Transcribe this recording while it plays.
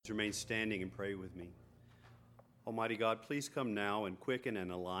Remain standing and pray with me. Almighty God, please come now and quicken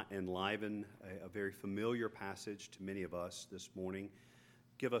and enliven a very familiar passage to many of us this morning.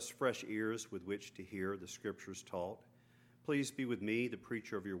 Give us fresh ears with which to hear the Scriptures taught. Please be with me, the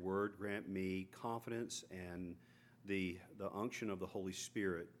preacher of your word. Grant me confidence and the unction of the Holy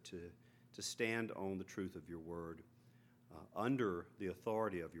Spirit to stand on the truth of your word, under the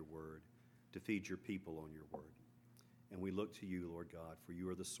authority of your word, to feed your people on your word. And we look to you, Lord God, for you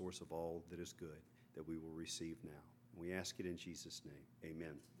are the source of all that is good that we will receive now. And we ask it in Jesus' name.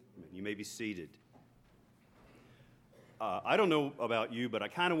 Amen. Amen. You may be seated. I don't know about you, but I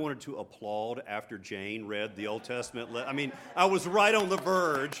kind of wanted to applaud after Jane read the Old Testament. I was right on the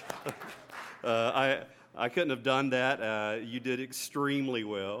verge. I couldn't have done that. You did extremely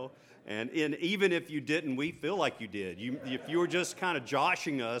well. And even if you didn't, we feel like you did. If you were just kind of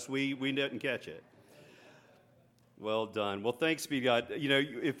joshing us, we didn't catch it. Well done. Well, thanks be God. You know,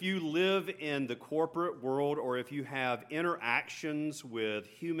 if you live in the corporate world or if you have interactions with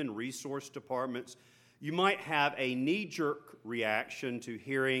human resource departments, you might have a knee-jerk reaction to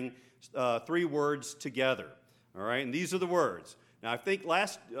hearing three words together. All right, and these are the words. Now, I think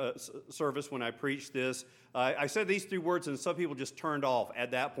last service when I preached this, I said these three words and some people just turned off.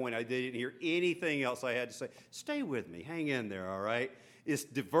 At that point, I didn't hear anything else I had to say. Stay with me. Hang in there, all right? It's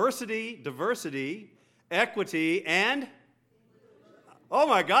diversity, equity, and, oh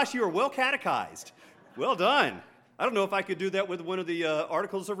my gosh, you are well catechized. Well done. I don't know if I could do that with one of the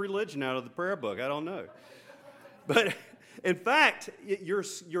articles of religion out of the prayer book. I don't know. But in fact, your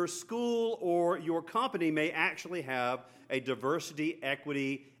school or your company may actually have a diversity,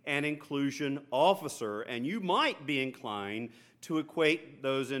 equity, and inclusion officer, and you might be inclined to equate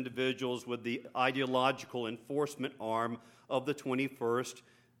those individuals with the ideological enforcement arm of the 21st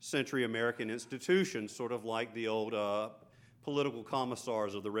century American institution, sort of like the old political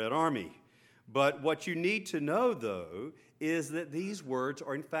commissars of the Red Army. But what you need to know, though, is that these words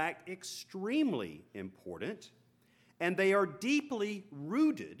are in fact extremely important, and they are deeply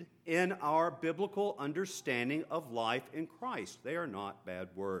rooted in our biblical understanding of life in Christ. They are not bad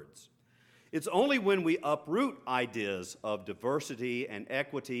words. It's only when we uproot ideas of diversity and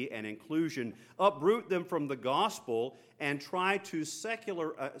equity and inclusion, uproot them from the gospel, and try to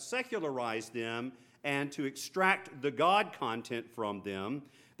secularize them and to extract the God content from them,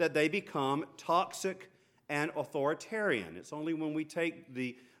 that they become toxic and authoritarian. It's only when we take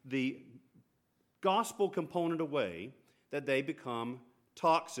the gospel component away that they become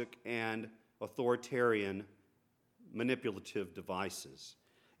toxic and authoritarian manipulative devices.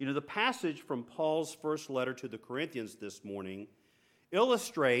 You know, the passage from Paul's first letter to the Corinthians this morning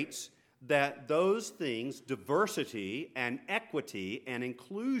illustrates that those things, diversity and equity and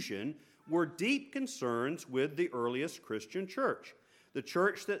inclusion, were deep concerns with the earliest Christian church. The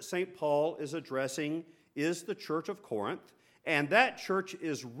church that St. Paul is addressing is the church of Corinth, and that church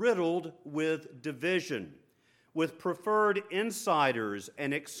is riddled with division, with preferred insiders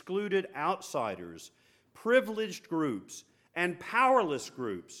and excluded outsiders, privileged groups and powerless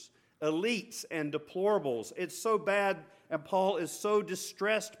groups, elites and deplorables. It's so bad, and Paul is so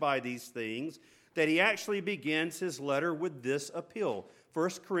distressed by these things that he actually begins his letter with this appeal. 1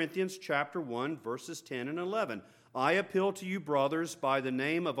 Corinthians chapter 1, verses 10 and 11. I appeal to you, brothers, by the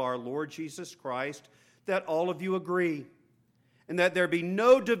name of our Lord Jesus Christ, that all of you agree, and that there be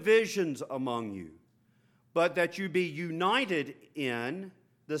no divisions among you, but that you be united in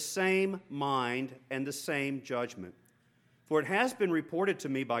the same mind and the same judgment. For it has been reported to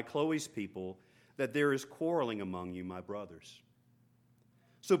me by Chloe's people that there is quarreling among you, my brothers.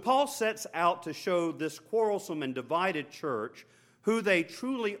 So Paul sets out to show this quarrelsome and divided church who they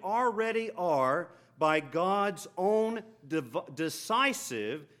truly already are by God's own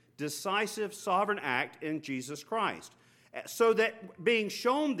decisive sovereign act in Jesus Christ, so that being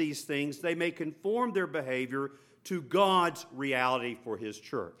shown these things, they may conform their behavior to God's reality for his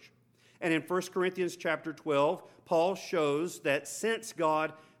church. And in 1 Corinthians chapter 12, Paul shows that since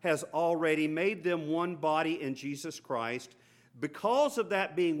God has already made them one body in Jesus Christ, because of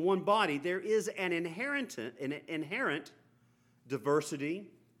that being one body, there is an inherent diversity,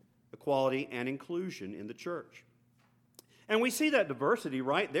 equality, and inclusion in the church. And we see that diversity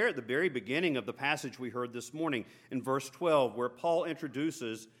right there at the very beginning of the passage we heard this morning in verse 12, where Paul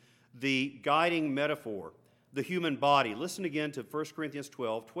introduces the guiding metaphor, the human body. Listen again to 1 Corinthians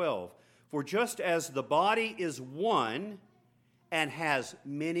 12:12. For just as the body is one and has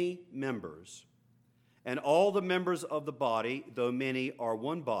many members, and all the members of the body, though many, are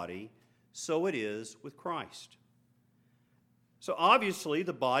one body, so it is with Christ. So obviously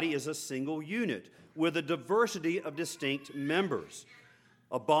the body is a single unit with a diversity of distinct members.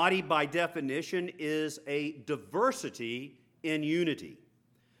 A body, by definition, is a diversity in unity.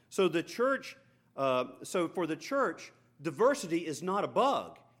 So for the church, diversity is not a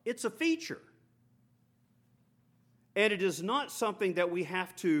bug. It's a feature. And it is not something that we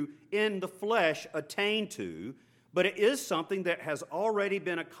have to, in the flesh, attain to, but it is something that has already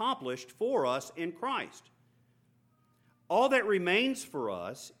been accomplished for us in Christ. All that remains for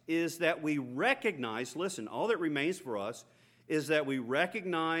us is that we recognize, all that remains for us is that we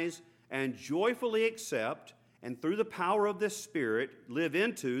recognize and joyfully accept, and through the power of this Spirit, live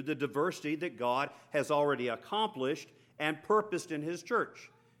into the diversity that God has already accomplished and purposed in His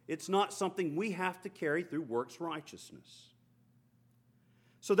church. It's not something we have to carry through works righteousness.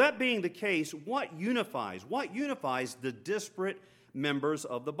 So that being the case, what unifies? What unifies the disparate members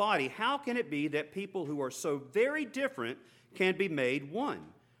of the body? How can it be that people who are so very different can be made one?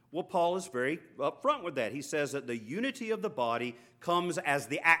 Well, Paul is very upfront with that. He says that the unity of the body comes as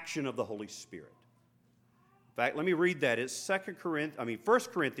the action of the Holy Spirit. In fact, let me read that. It's 1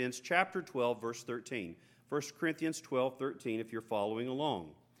 Corinthians chapter 12, verse 13. 1 Corinthians 12, 13, if you're following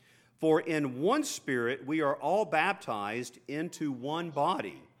along. For in one Spirit we are all baptized into one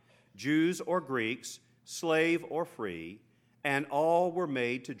body, Jews or Greeks, slave or free, and all were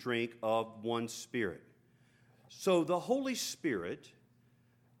made to drink of one Spirit. So the Holy Spirit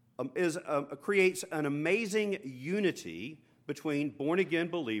creates an amazing unity between born-again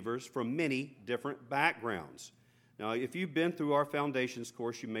believers from many different backgrounds. Now, if you've been through our Foundations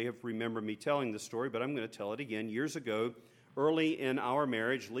course, you may have remembered me telling this story, but I'm going to tell it again. Years ago, early in our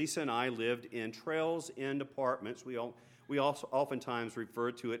marriage, Lisa and I lived in Trails End apartments. We also oftentimes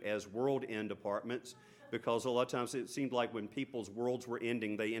refer to it as world end apartments because a lot of times it seemed like when people's worlds were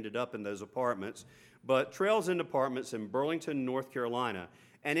ending, they ended up in those apartments. But Trails End apartments in Burlington, North Carolina.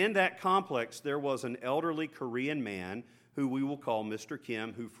 And in that complex, there was an elderly Korean man who we will call Mr.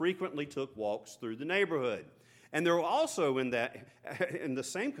 Kim, who frequently took walks through the neighborhood. And there were also in the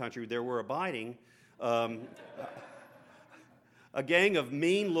same country, there were abiding a gang of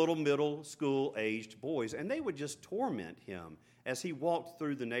mean little middle school-aged boys, and they would just torment him as he walked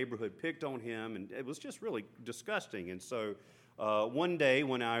through the neighborhood, picked on him, and it was just really disgusting. And so one day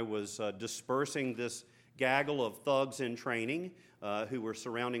when I was dispersing this gaggle of thugs in training who were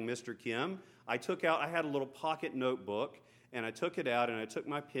surrounding Mr. Kim, I had a little pocket notebook, and I took it out, and I took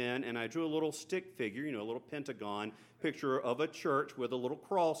my pen, and I drew a little stick figure, a little pentagon picture of a church with a little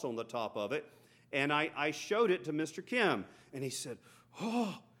cross on the top of it, and I showed it to Mr. Kim, and he said,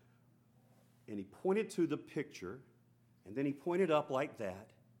 "Oh," and he pointed to the picture, and then he pointed up like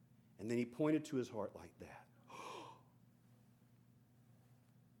that, and then he pointed to his heart like that.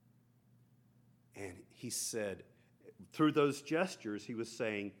 And he said, through those gestures, he was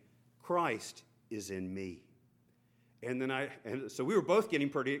saying, "Christ is in me." And so we were both getting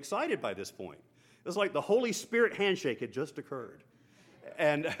pretty excited by this point. It was like the Holy Spirit handshake had just occurred.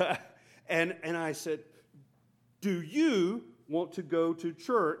 And I said, "Do you want to go to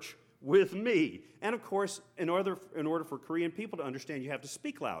church with me?" And of course, in order for Korean people to understand, you have to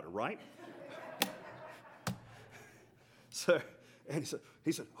speak louder, right?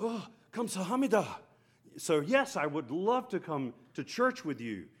 He said, "Oh, 감사합니다." So yes, I would love to come to church with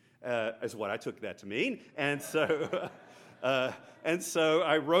you, is what I took that to mean. And so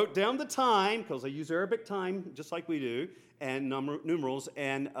I wrote down the time, because I use Arabic time just like we do, and numerals,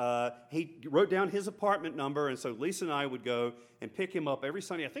 and he wrote down his apartment number, and so Lisa and I would go and pick him up every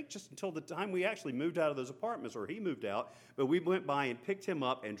Sunday, I think just until the time we actually moved out of those apartments, or he moved out, but we went by and picked him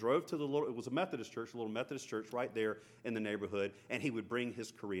up and drove to it was a Methodist church, a little Methodist church right there in the neighborhood, and he would bring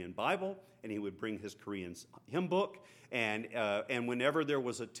his Korean Bible, and he would bring his Korean hymn book, and whenever there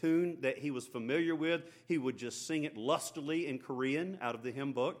was a tune that he was familiar with, he would just sing it lustily in Korean out of the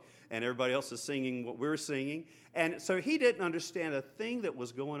hymn book, and everybody else is singing what we're singing. And so he didn't understand a thing that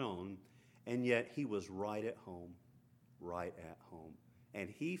was going on, and yet he was right at home. And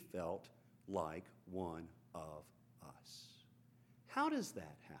he felt like one of us. How does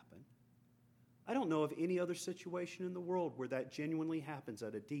that happen? I don't know of any other situation in the world where that genuinely happens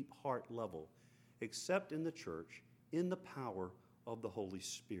at a deep heart level, except in the church, in the power of the Holy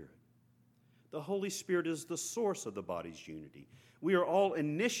Spirit. The Holy Spirit is the source of the body's unity. We are all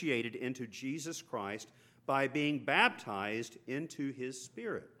initiated into Jesus Christ by being baptized into His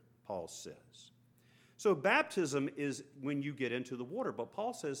Spirit, Paul says. So baptism is when you get into the water, but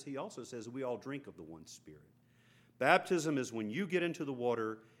Paul says, he also says, we all drink of the one Spirit. Baptism is when you get into the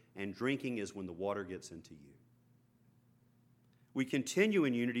water, and drinking is when the water gets into you. We continue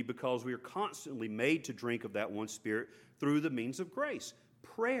in unity because we are constantly made to drink of that one Spirit through the means of grace,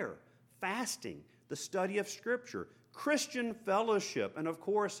 prayer, fasting, the study of Scripture, Christian fellowship. And of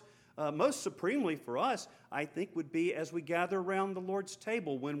course, most supremely for us, I think, would be as we gather around the Lord's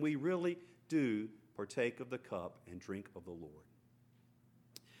table when we really do partake of the cup and drink of the Lord.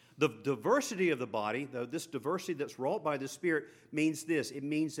 The diversity of the body, though, this diversity that's wrought by the Spirit, means this. It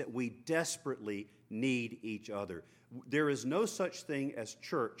means that we desperately need each other. There is no such thing as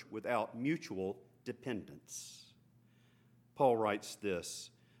church without mutual dependence. Paul writes this,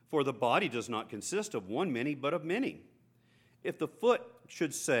 "For the body does not consist of one many, but of many. If the foot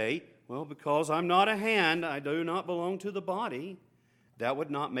should say, 'Well, because I'm not a hand, I do not belong to the body,' that would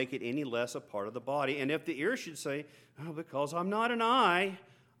not make it any less a part of the body. And if the ear should say, 'Oh, because I'm not an eye,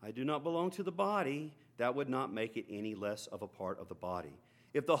 I do not belong to the body,' that would not make it any less of a part of the body.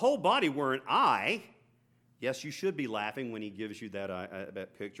 If the whole body were an eye," yes, you should be laughing when he gives you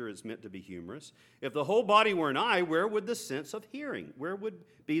that picture. It's meant to be humorous. "If the whole body were an eye, where would the sense of hearing? Where would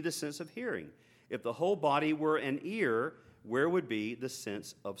be the sense of hearing? If the whole body were an ear, where would be the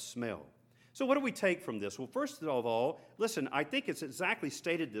sense of smell?" So what do we take from this? Well, first of all, listen, I think it's exactly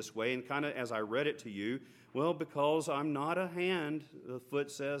stated this way, and kind of as I read it to you, well, because I'm not a hand, the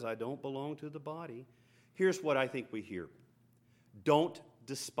foot says, I don't belong to the body. Here's what I think we hear. Don't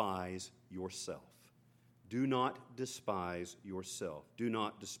despise yourself. Do not despise yourself. Do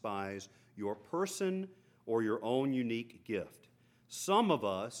not despise your person or your own unique gift. Some of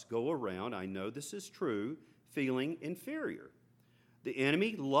us go around, I know this is true, feeling inferior. The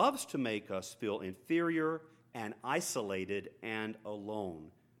enemy loves to make us feel inferior and isolated and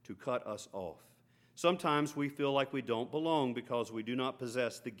alone, to cut us off. Sometimes we feel like we don't belong because we do not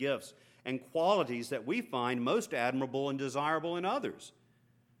possess the gifts and qualities that we find most admirable and desirable in others.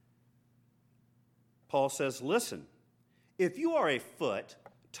 Paul says, listen, if you are a foot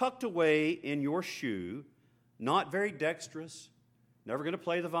tucked away in your shoe, not very dexterous, never going to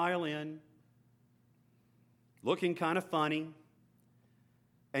play the violin, looking kind of funny,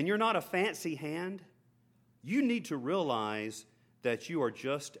 and you're not a fancy hand, you need to realize that you are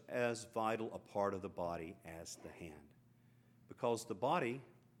just as vital a part of the body as the hand, because the body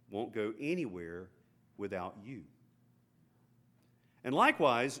won't go anywhere without you. And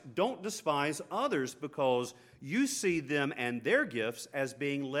likewise, don't despise others because you see them and their gifts as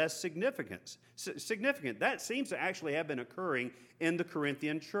being less significant. That seems to actually have been occurring in the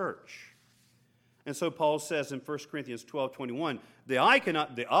Corinthian church. And so Paul says in 1 Corinthians 12:21, the eye,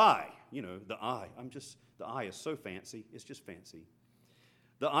 the eye is so fancy, it's just fancy.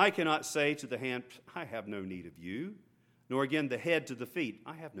 The eye cannot say to the hand, I have no need of you, nor again the head to the feet,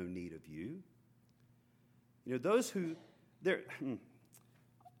 I have no need of you. You know, those who,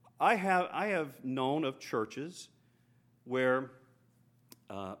 I have known of churches where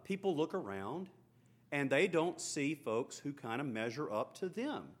people look around and they don't see folks who kind of measure up to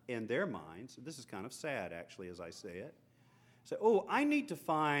them in their minds. This is kind of sad, actually, as I say it. Say, oh, I need to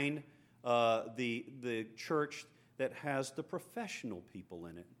find the church that has the professional people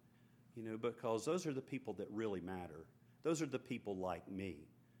in it, you know, because those are the people that really matter. Those are the people like me.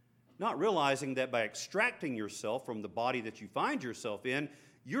 Not realizing that by extracting yourself from the body that you find yourself in,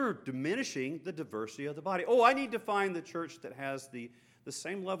 you're diminishing the diversity of the body. Oh, I need to find the church that has the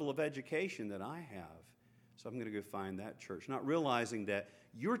same level of education that I have. So I'm going to go find that church. Not realizing that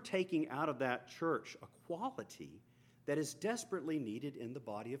you're taking out of that church a quality that is desperately needed in the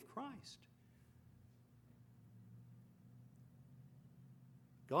body of Christ.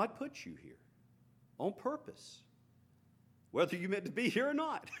 God put you here on purpose, whether you meant to be here or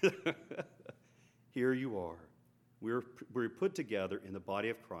not. Here you are. We're put together in the body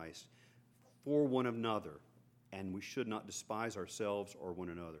of Christ for one another, and we should not despise ourselves or one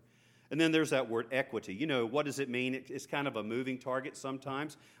another. And then there's that word equity. You know, what does it mean? It's kind of a moving target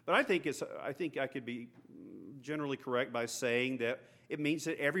sometimes, but I think I could be generally correct by saying that it means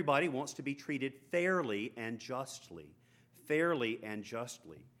that everybody wants to be treated fairly and justly. Fairly and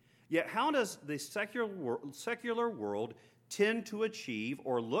justly. Yet how does the secular world tend to achieve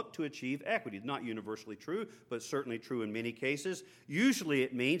or look to achieve equity? Not universally true, but certainly true in many cases. Usually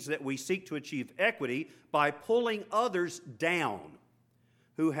it means that we seek to achieve equity by pulling others down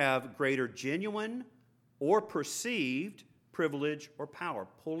who have greater genuine or perceived privilege or power.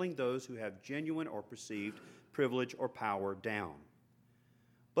 Pulling those who have genuine or perceived privilege or power down.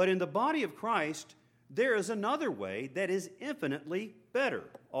 But in the body of Christ, there is another way that is infinitely better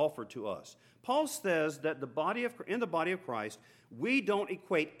offered to us. Paul says that in the body of Christ, we don't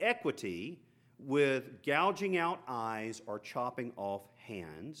equate equity with gouging out eyes or chopping off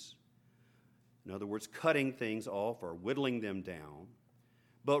hands. In other words, cutting things off or whittling them down.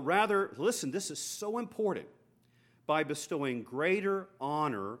 But rather, listen, this is so important, by bestowing greater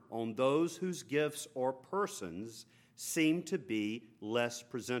honor on those whose gifts or persons seem to be less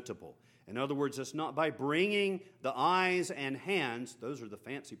presentable. In other words, it's not by bringing the eyes and hands, those are the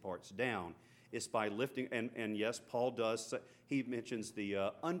fancy parts, down. It's by lifting, and yes, Paul does, he mentions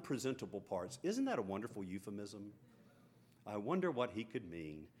the unpresentable parts. Isn't that a wonderful euphemism? I wonder what he could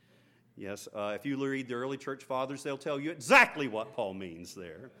mean. Yes, if you read the early church fathers, they'll tell you exactly what Paul means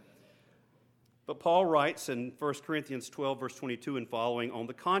there. But Paul writes in 1 Corinthians 12, verse 22 and following, on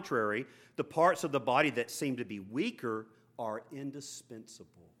the contrary, the parts of the body that seem to be weaker are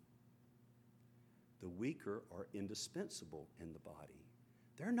indispensable. The weaker are indispensable in the body.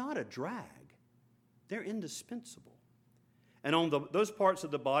 They're not a drag. They're indispensable. And on those parts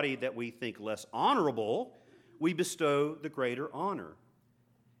of the body that we think less honorable, we bestow the greater honor.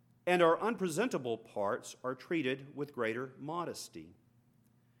 And our unpresentable parts are treated with greater modesty,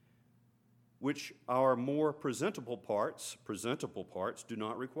 which our more presentable parts do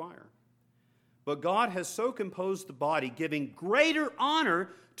not require. But God has so composed the body, giving greater honor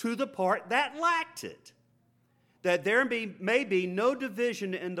to the part that lacked it, that there may be no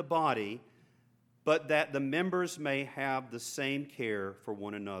division in the body, but that the members may have the same care for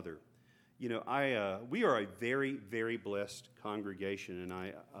one another. You know, we are a very, very blessed congregation,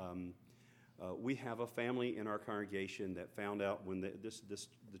 and we have a family in our congregation that found out when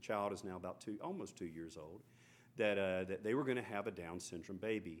the child is now about almost 2 years old, that they were going to have a Down syndrome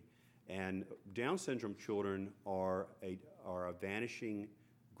baby. And Down syndrome children are a vanishing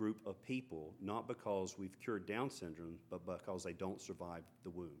group of people, not because we've cured Down syndrome, but because they don't survive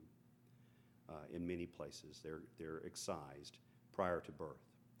the womb. In many places, they're excised prior to birth.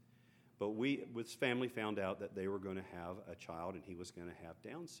 But this family found out that they were going to have a child, and he was going to have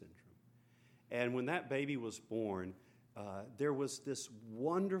Down syndrome. And when that baby was born, there was this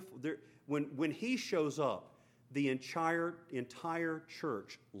wonderful. When he shows up, the entire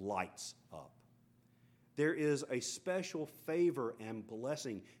church lights up. There is a special favor and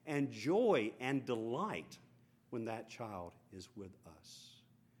blessing and joy and delight when that child is with us.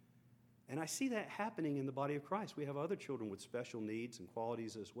 And I see that happening in the body of Christ. We have other children with special needs and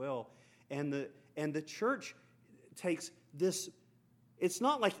qualities as well. And the church takes this, it's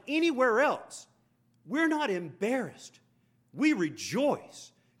not like anywhere else. We're not embarrassed. We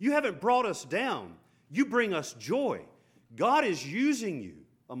rejoice. You haven't brought us down. You bring us joy. God is using you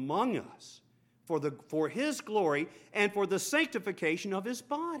among us for His glory and for the sanctification of His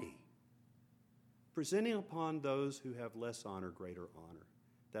body, presenting upon those who have less honor greater honor.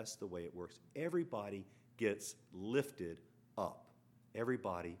 That's the way it works. Everybody gets lifted up.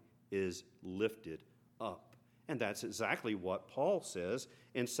 Everybody is lifted up. And that's exactly what Paul says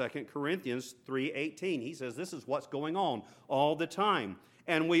in 2 Corinthians 3:18. He says this is what's going on all the time.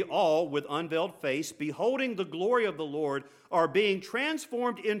 And we all, with unveiled face, beholding the glory of the Lord, are being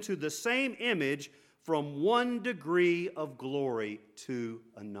transformed into the same image from one degree of glory to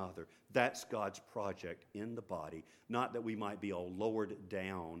another. That's God's project in the body. Not that we might be all lowered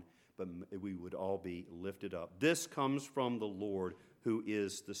down, but we would all be lifted up. This comes from the Lord, who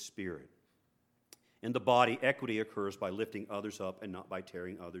is the Spirit. In the body, equity occurs by lifting others up and not by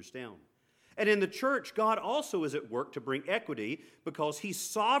tearing others down. And in the church, God also is at work to bring equity because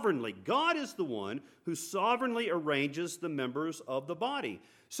God is the one who sovereignly arranges the members of the body.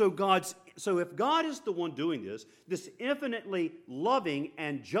 So if God is the one doing this infinitely loving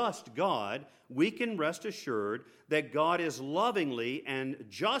and just God, we can rest assured that God is lovingly and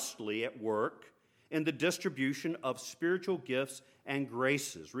justly at work in the distribution of spiritual gifts and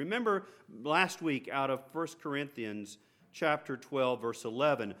graces. Remember last week out of 1 Corinthians chapter 12, verse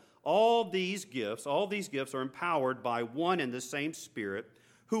 11, all these gifts are empowered by one and the same Spirit,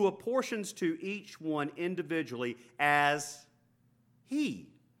 who apportions to each one individually as He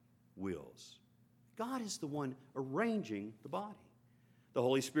wills. God is the one arranging the body. The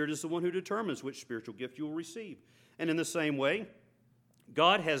Holy Spirit is the one who determines which spiritual gift you will receive. And in the same way,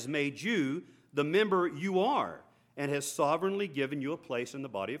 God has made you the member you are and has sovereignly given you a place in the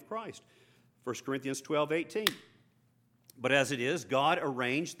body of Christ. 1 Corinthians 12:18. But as it is, God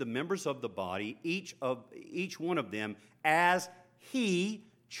arranged the members of the body, each one of them, as He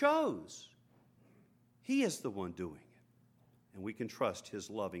chose. He is the one doing it, and we can trust His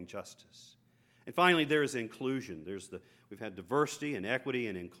loving justice. And finally, there is inclusion. We've had diversity and equity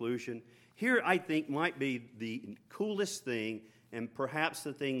and inclusion. Here, I think, might be the coolest thing, and perhaps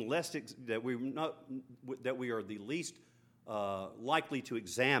the thing that we are the least likely to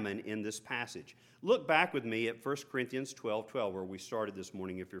examine in this passage. Look back with me at 1 Corinthians 12:12, where we started this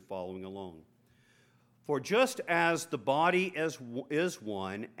morning if you're following along. For just as the body is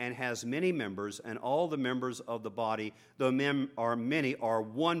one and has many members, and all the members of the body, though men are many, are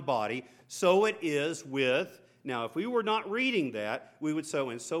one body, so it is with Now, if we were not reading that, we would say,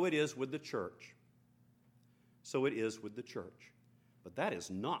 and so it is with the church. So it is with the church. But that is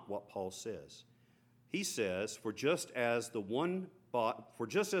not what Paul says. He says, for just as the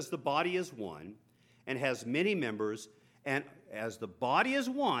body is one and has many members, and as the body is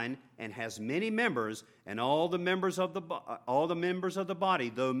one and has many members, and all the members of the body,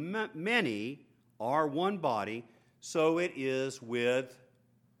 though many are one body, so it is with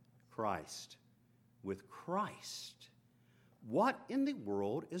Christ. With Christ. What in the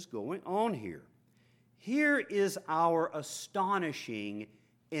world is going on here? Here is our astonishing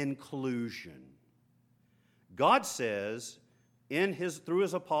inclusion. God says, through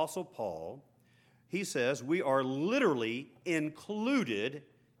his apostle Paul, he says we are literally included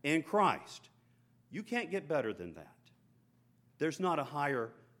in Christ. You can't get better than that. There's not a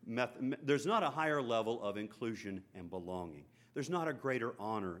higher level of inclusion and belonging. There's not a greater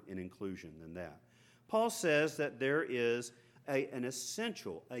honor in inclusion than that. Paul says that there is an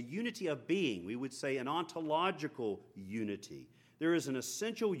essential, a unity of being. We would say an ontological unity. There is an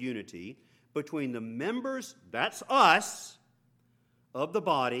essential unity between the members, that's us, of the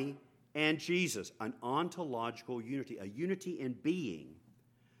body, and Jesus. An ontological unity, a unity in being.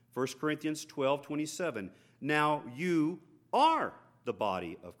 1 Corinthians 12:27. Now you are the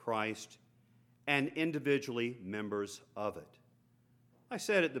body of Christ and individually members of it. I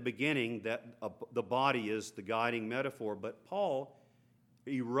said at the beginning that the body is the guiding metaphor, but Paul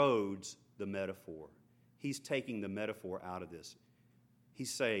erodes the metaphor. He's taking the metaphor out of this.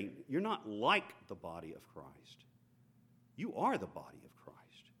 He's saying, you're not like the body of Christ. You are the body of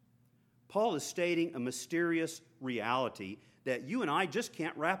Christ. Paul is stating a mysterious reality that you and I just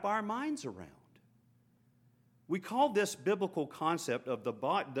can't wrap our minds around. We call this biblical concept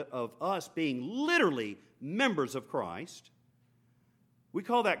of us being literally members of Christ. We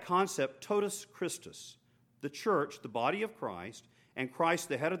call that concept totus Christus. The church, the body of Christ, and Christ,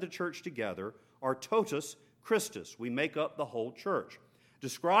 the head of the church together, are totus Christus. We make up the whole church.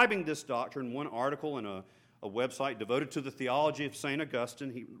 Describing this doctrine, one article in a website devoted to the theology of St.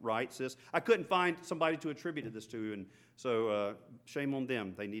 Augustine, he writes this. I couldn't find somebody to attribute this to, and so shame on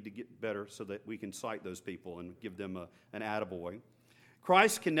them. They need to get better so that we can cite those people and give them an attaboy.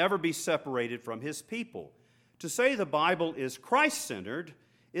 Christ can never be separated from his people. To say the Bible is Christ-centered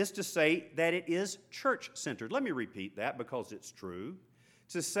is to say that it is church-centered. Let me repeat that because it's true.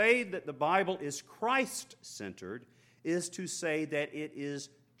 To say that the Bible is Christ-centered is to say that it is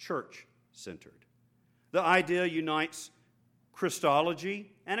church-centered. The idea unites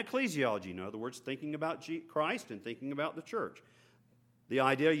Christology and ecclesiology. In other words, thinking about Christ and thinking about the church. The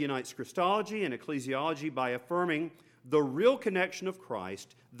idea unites Christology and ecclesiology by affirming the real connection of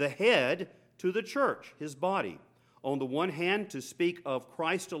Christ, the head, to the church, his body. On the one hand, to speak of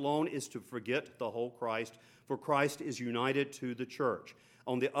Christ alone is to forget the whole Christ, for Christ is united to the church.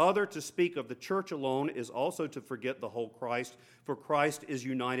 On the other, to speak of the church alone is also to forget the whole Christ, for Christ is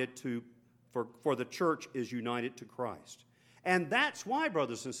united to, for the church is united to Christ. And that's why,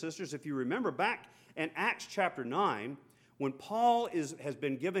 brothers and sisters, if you remember back in Acts chapter 9, when Paul has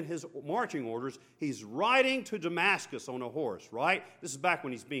been given his marching orders, he's riding to Damascus on a horse, right? This is back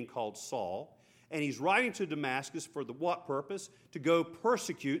when he's being called Saul. And he's riding to Damascus for what purpose? To go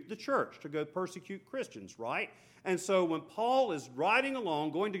persecute the church, to go persecute Christians, right? And so when Paul is riding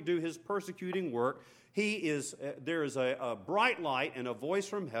along, going to do his persecuting work, there is a bright light and a voice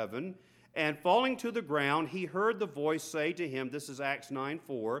from heaven, and falling to the ground, he heard the voice say to him, this is Acts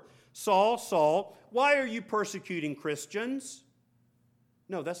 9:4, Saul, Saul, why are you persecuting Christians?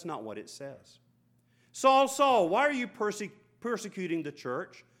 No, that's not what it says. Saul, Saul, why are you persecuting the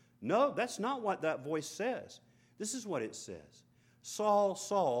church? No, that's not what that voice says. This is what it says. Saul,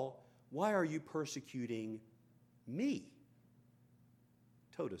 Saul, why are you persecuting me?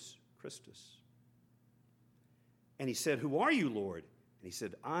 Totus Christus. And he said, who are you, Lord? And he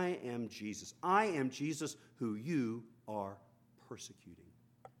said, I am Jesus. I am Jesus who you are persecuting.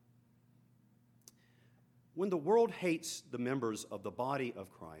 When the world hates the members of the body of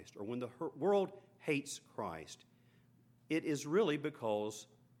Christ, or when the world hates Christ, it is really because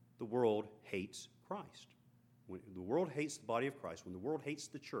the world hates Christ. When the world hates the body of Christ, when the world hates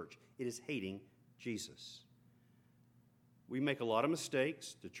the church, it is hating Jesus. We make a lot of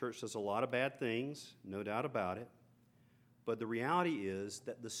mistakes. The church does a lot of bad things, no doubt about it. But the reality is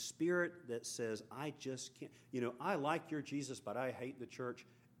that the spirit that says, I just can't, I like your Jesus, but I hate the church,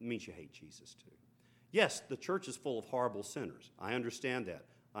 means you hate Jesus too. Yes, the church is full of horrible sinners. I understand that.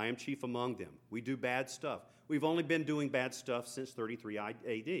 I am chief among them. We do bad stuff. We've only been doing bad stuff since 33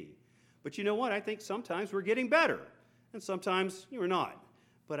 AD. But you know what? I think sometimes we're getting better, and sometimes we're not.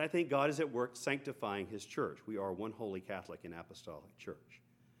 But I think God is at work sanctifying his church. We are one holy Catholic and apostolic church.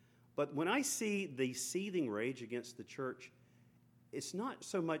 But when I see the seething rage against the church, it's not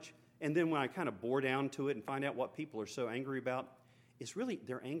so much, and then when I kind of bore down to it and find out what people are so angry about, it's really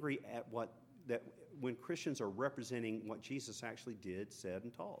they're angry at when Christians are representing what Jesus actually did, said,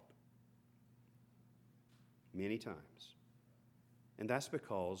 and taught. Many times. And that's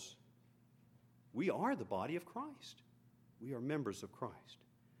because we are the body of Christ. We are members of Christ.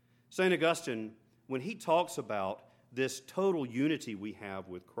 St. Augustine, when he talks about this total unity we have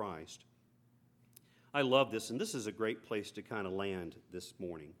with Christ, I love this, and this is a great place to kind of land this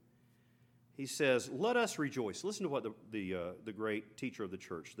morning. He says, let us rejoice. Listen to what the great teacher of the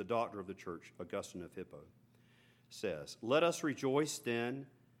church, the doctor of the church, Augustine of Hippo, says. Let us rejoice then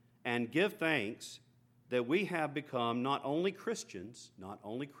and give thanks that we have become not only Christians,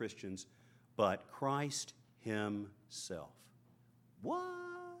 but Christ himself. What?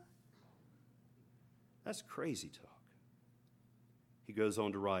 That's crazy talk. He goes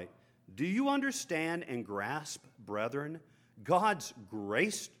on to write, do you understand and grasp, brethren, God's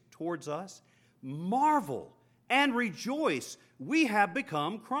grace towards us? Marvel and rejoice, we have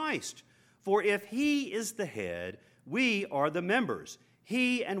become Christ. For if he is the head, we are the members.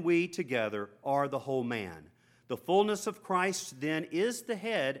 He and we together are the whole man. The fullness of Christ then is the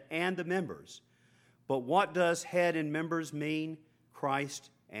head and the members. But what does head and members mean? Christ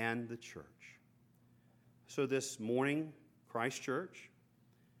and the church. So this morning, Christ Church,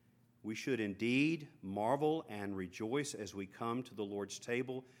 we should indeed marvel and rejoice as we come to the Lord's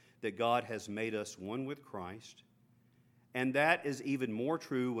table that God has made us one with Christ. And that is even more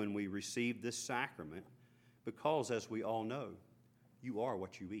true when we receive this sacrament because, as we all know, you are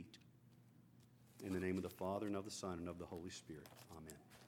what you eat. In the name of the Father, and of the Son, and of the Holy Spirit. Amen.